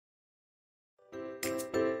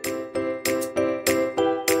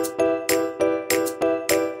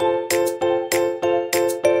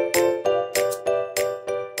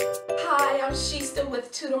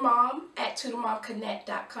Tutor Mom at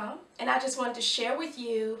tutormomconnect.com, and I just wanted to share with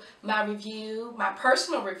you my review, my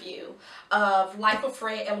personal review of Life of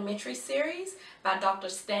Fred Elementary series by Dr.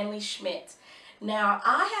 Stanley Schmidt. Now,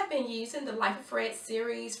 I have been using the Life of Fred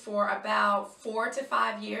series for about 4 to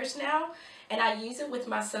 5 years now, and I use it with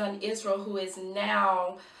my son Israel, who is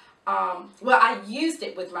now, I used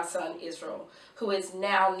it with my son Israel, who is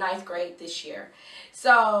now 9th grade this year.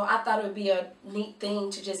 So I thought it would be a neat thing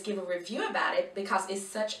to just give a review about it because it's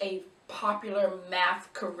such a popular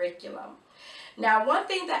math curriculum. Now, one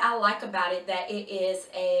thing that I like about it, that it is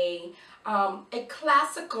a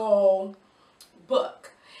classical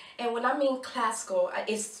book. And when I mean classical,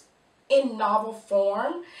 it's in novel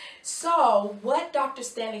form. So what Dr.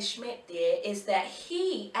 Stanley Schmidt did is that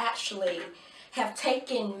he actually have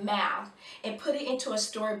taken math and put it into a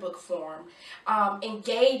storybook form,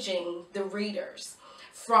 engaging the readers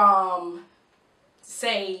from,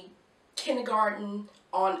 say, kindergarten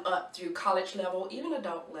on up through college level, even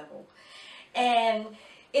adult level. And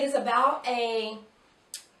it is about a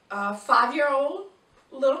 5-year-old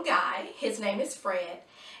little guy. His name is Fred,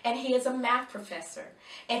 and he is a math professor.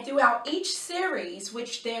 And throughout each series,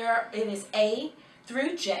 which it is A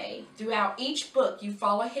through J, throughout each book you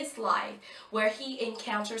follow his life where he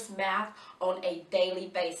encounters math on a daily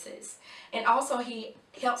basis. And also he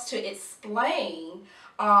helps to explain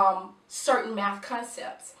certain math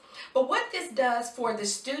concepts. But what this does for the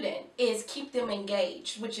student is keep them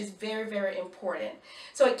engaged, which is very, very important.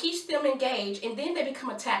 So it keeps them engaged, and then they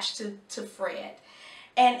become attached to Fred.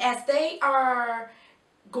 And as they are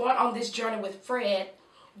going on this journey with Fred,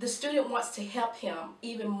 the student wants to help him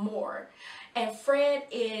even more. And Fred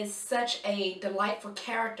is such a delightful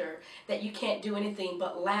character that you can't do anything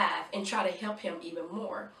but laugh and try to help him even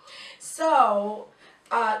more. So,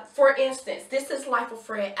 for instance, this is Life of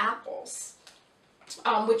Fred Apples,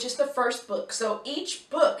 which is the first book. So each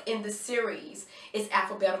book in the series is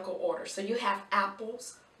alphabetical order. So you have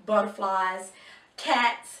apples, butterflies,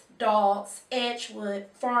 cats, dogs, Edgewood,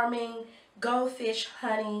 farming, goldfish,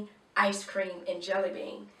 honey, ice cream, and jelly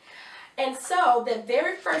bean. And so the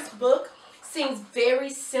very first book seems very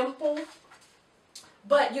simple,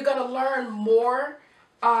 but you're going to learn more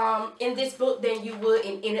in this book than you would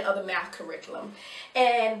in any other math curriculum.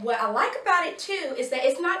 And what I like about it too is that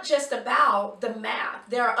it's not just about the math.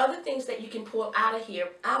 There are other things that you can pull out of here,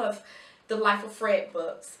 out of the Life of Fred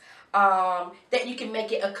books, that you can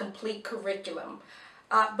make it a complete curriculum.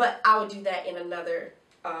 But I will do that in another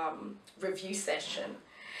review session.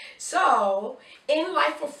 So, in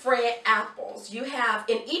Life of Fred Apples, you have,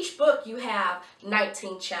 in each book, you have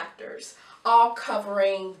 19 chapters, all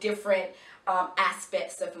covering different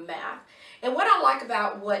aspects of math. And what I like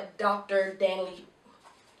about what Dr.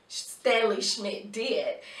 Stanley Schmidt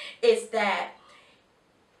did is that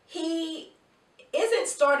he isn't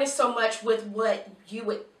starting so much with what you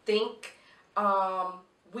would think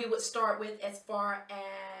we would start with as far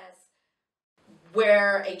as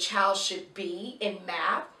where a child should be in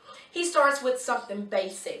math. He starts with something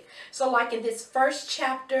basic. So like in this first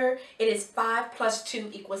chapter, it is 5 plus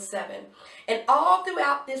 2 equals 7. And all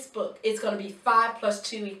throughout this book, it's going to be 5 plus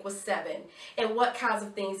 2 equals 7. And what kinds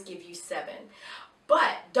of things give you 7.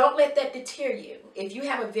 But don't let that deter you. If you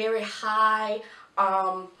have a very highly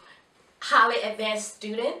advanced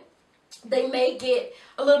student, they may get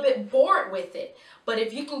a little bit bored with it. But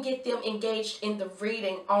if you can get them engaged in the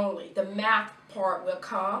reading only, the math part will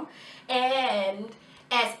come. And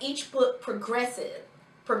as each book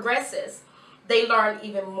progresses, they learn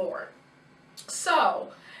even more.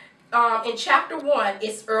 So, in chapter 1,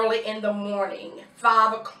 it's early in the morning,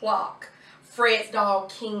 5 o'clock, Fred's dog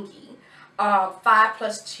Kingy. 5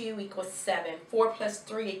 plus 2 equals 7. 4 plus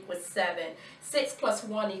 3 equals 7. 6 plus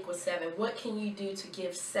 1 equals 7. What can you do to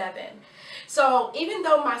give 7? So even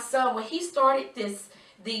though my son, when he started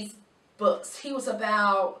these books, he was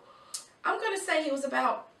about, I'm going to say he was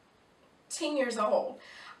about 10 years old.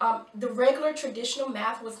 The regular traditional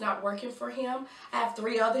math was not working for him. I have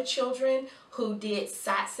 3 other children who did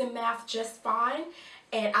SATs in math just fine,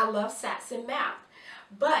 and I love SATs in math.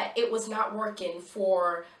 But it was not working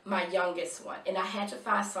for my youngest one, and I had to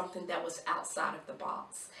find something that was outside of the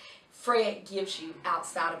box. Fred gives you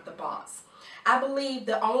outside of the box. I believe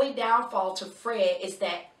the only downfall to Fred is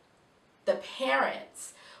that the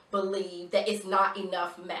parents believe that it's not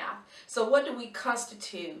enough math. So what do we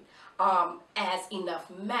constitute as enough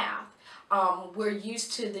math? We're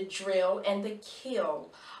used to the drill and the kill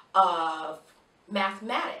of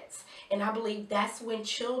mathematics. And I believe that's when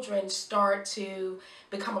children start to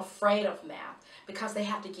become afraid of math because they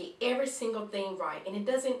have to get every single thing right. And it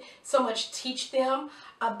doesn't so much teach them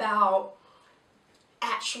about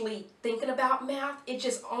actually thinking about math. It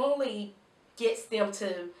just only gets them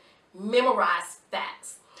to memorize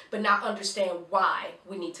facts, but not understand why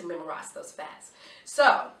we need to memorize those facts.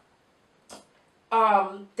 So,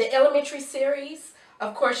 the elementary series,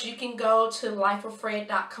 of course, you can go to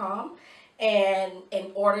lifeoffred.com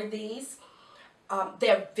and order these.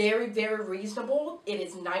 They're very, very reasonable. It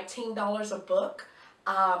is $19 a book.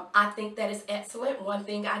 I think that is excellent. One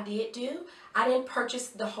thing I did do, I didn't purchase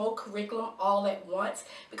the whole curriculum all at once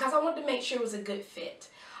because I wanted to make sure it was a good fit.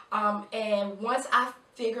 And once I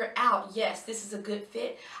figured out, yes, this is a good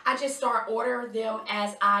fit, I just started ordering them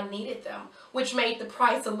as I needed them, which made the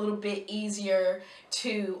price a little bit easier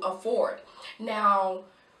to afford. Now,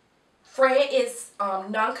 Fred is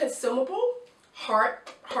non-consumable,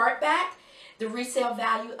 hardback. The resale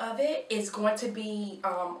value of it is going to be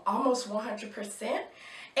almost 100%.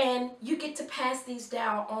 And you get to pass these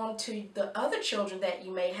down on to the other children that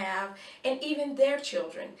you may have and even their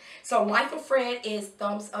children. So Life of Fred is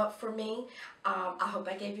thumbs up for me. I hope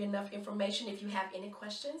I gave you enough information. If you have any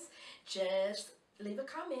questions, just leave a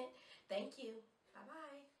comment. Thank you.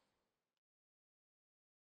 Bye-bye.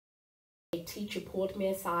 A teacher pulled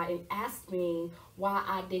me aside and asked me why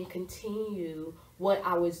I didn't continue what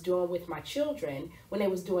I was doing with my children when they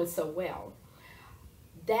was doing so well.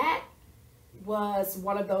 That was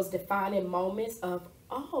one of those defining moments of,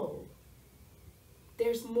 oh,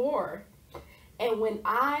 there's more. And when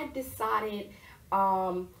I decided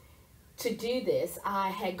to do this, I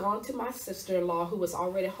had gone to my sister-in-law, who was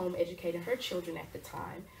already home educating her children at the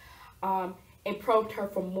time, and probed her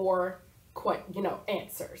for more,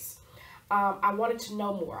 answers. I wanted to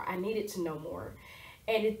know more. I needed to know more.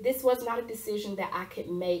 And this was not a decision that I could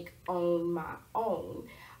make on my own.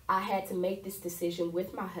 I had to make this decision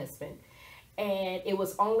with my husband. And it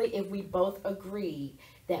was only if we both agreed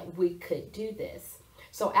that we could do this.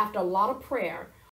 So after a lot of prayer,